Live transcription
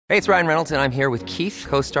Hey, it's Ryan Reynolds, and I'm here with Keith,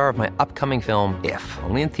 co-star of my upcoming film, If,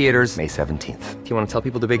 only in theaters May 17th. Do you want to tell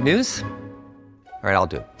people the big news? All right, I'll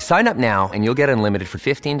do it. Sign up now and you'll get unlimited for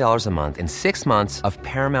 $15 a month and 6 months of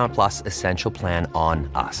Paramount Plus Essential Plan on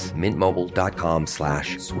us.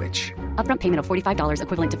 Mintmobile.com/switch. Upfront payment of $45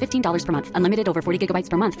 equivalent to $15 per month. Unlimited over 40 gigabytes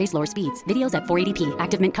per month. Face lower speeds. Videos at 480p.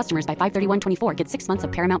 Active Mint customers by 531.24 get 6 months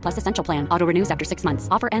of Paramount Plus Essential Plan. Auto renews after 6 months.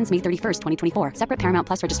 Offer ends May 31st, 2024. Separate Paramount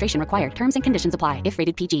Plus registration required. Terms and conditions apply if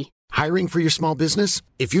rated PG. Hiring for your small business?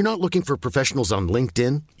 If you're not looking for professionals on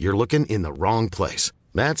LinkedIn, you're looking in the wrong place.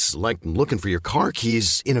 That's like looking for your car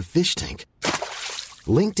keys in a fish tank.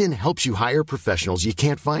 LinkedIn helps you hire professionals you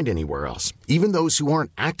can't find anywhere else, even those who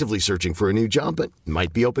aren't actively searching for a new job but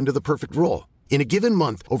might be open to the perfect role. In a given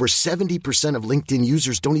month, over 70% of LinkedIn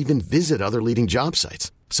users don't even visit other leading job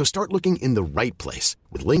sites. So start looking in the right place.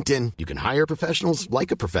 With LinkedIn, you can hire professionals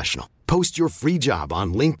like a professional. Post your free job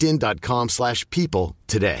on linkedin.com/people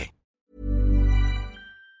today.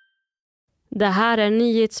 Det här är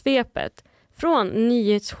Nyhetssvepet från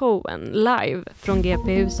nyhetsshowen live från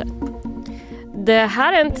GP-huset. Det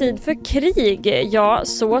här är en tid för krig, ja,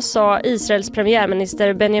 så sa Israels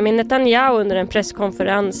premiärminister Benjamin Netanyahu under en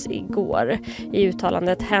presskonferens igår. I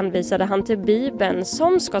uttalandet hänvisade han till Bibeln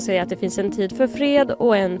som ska säga att det finns en tid för fred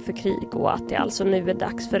och en för krig och att det alltså nu är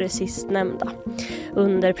dags för det sistnämnda.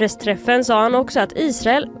 Under pressträffen sa han också att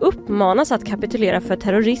Israel uppmanas att kapitulera för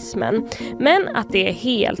terrorismen, men att det är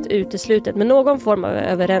helt uteslutet med någon form av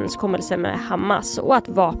överenskommelse med Hamas och att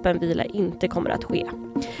vapenvila inte kommer att ske.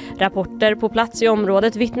 Rapporter på plats i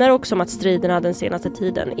området vittnar också om att striderna den senaste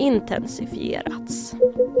tiden intensifierats.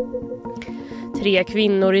 3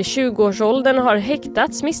 kvinnor i 20-årsåldern har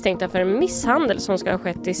häktats misstänkta för en misshandel som ska ha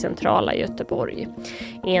skett i centrala Göteborg.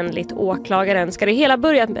 Enligt åklagaren ska det hela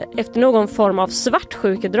börjat efter någon form av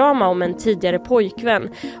svartsjukedrama om en tidigare pojkvän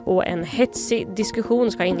och en hetsig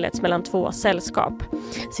diskussion ska ha inletts mellan 2 sällskap.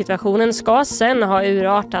 Situationen ska sen ha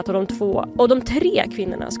urartat och de 3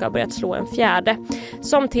 kvinnorna ska ha börjat slå en fjärde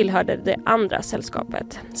som tillhörde det andra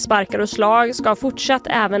sällskapet. Sparkar och slag ska ha fortsatt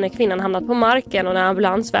även när kvinnan hamnat på marken och när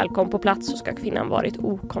ambulans väl kom på plats så ska kvinnan varit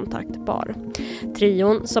okontaktbar.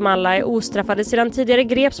 Trion, som alla är ostraffade sedan tidigare,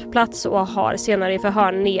 greps på plats och har senare i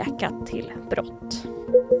förhör nekat till brott.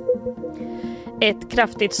 Ett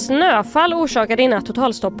kraftigt snöfall orsakade innan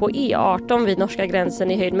totalstopp på E18 vid norska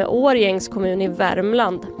gränsen i höjd med Årjängs kommun i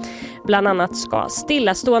Värmland. Bland annat ska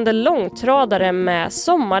stillastående långtradare med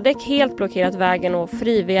sommardäck helt blockerat vägen och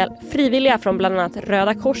frivilliga från bland annat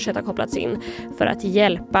Röda Korset har kopplats in för att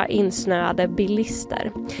hjälpa insnöade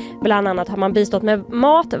bilister. Bland annat har man bistått med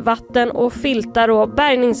mat, vatten och filtar och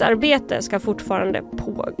bärgningsarbete ska fortfarande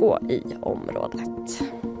pågå i området.